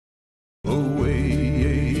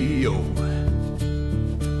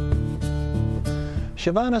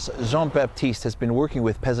Chavannes Jean-Baptiste has been working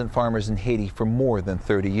with peasant farmers in Haiti for more than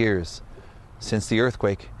 30 years. Since the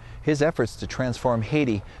earthquake, his efforts to transform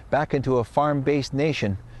Haiti back into a farm-based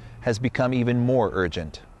nation has become even more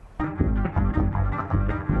urgent.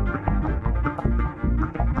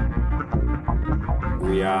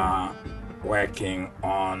 We are working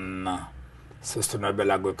on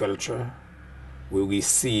sustainable agriculture. We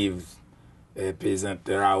receive peasants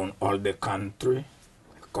around all the country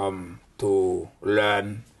come to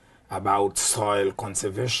learn about soil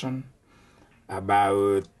conservation,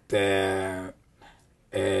 about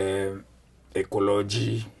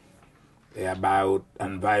ecology, about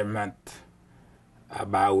environment,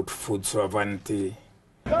 about food sovereignty.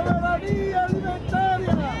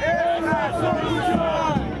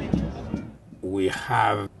 We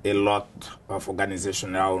have a lot of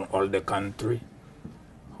organizations around all the country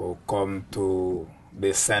who come to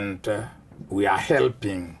the center. We are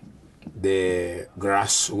helping the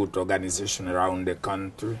grassroots organization around the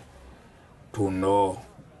country to know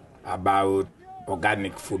about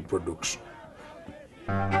organic food production.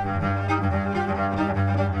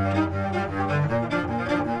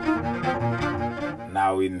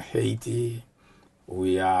 Now in Haiti,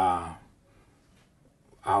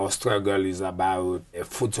 our struggle is about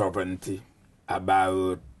food sovereignty,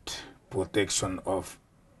 about protection of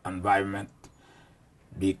environment,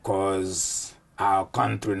 because our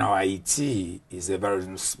country now, Haiti, is a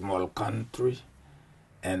very small country,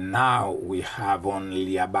 and now we have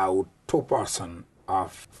only about 2%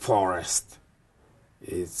 of forest.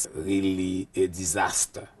 It's really a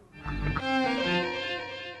disaster.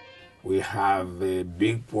 We have a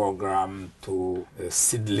big program to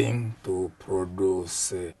seedling to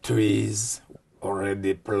produce trees.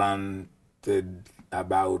 Already planted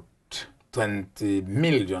about 20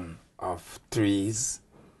 million of trees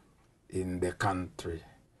in the country.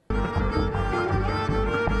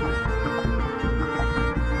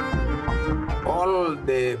 All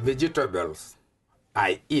the vegetables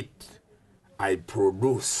I eat, I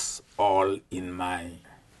produce all in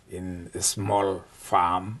a small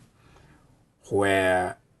farm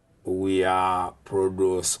where we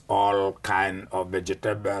produce all kind of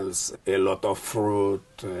vegetables, a lot of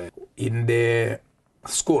fruit. In the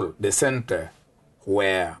school, the center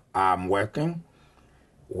where I'm working,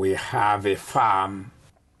 we have a farm.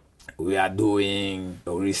 We are doing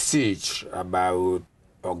research about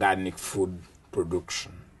organic food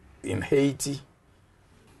production. In Haiti,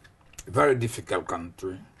 very difficult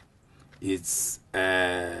country. It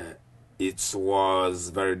was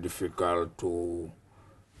very difficult to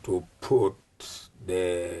put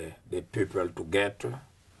the people together.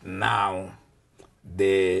 Now,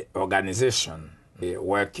 the organization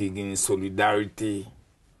working in solidarity,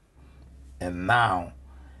 and now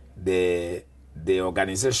the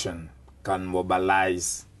organization can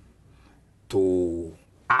mobilize to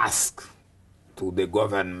ask to the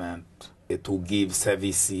government to give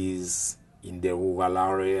services in the rural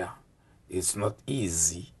area. It's not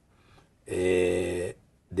easy. The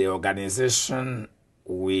organization,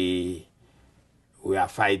 we are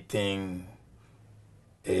fighting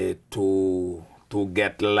to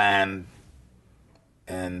get land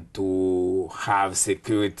and to have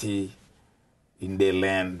security in the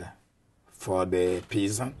land for the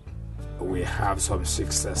peasant. We have some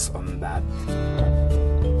success on that.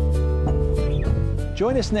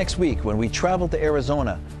 Join us next week when we travel to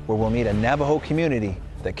Arizona, where we'll meet a Navajo community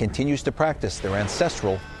that continues to practice their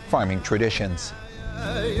ancestral farming traditions.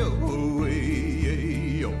 Yo,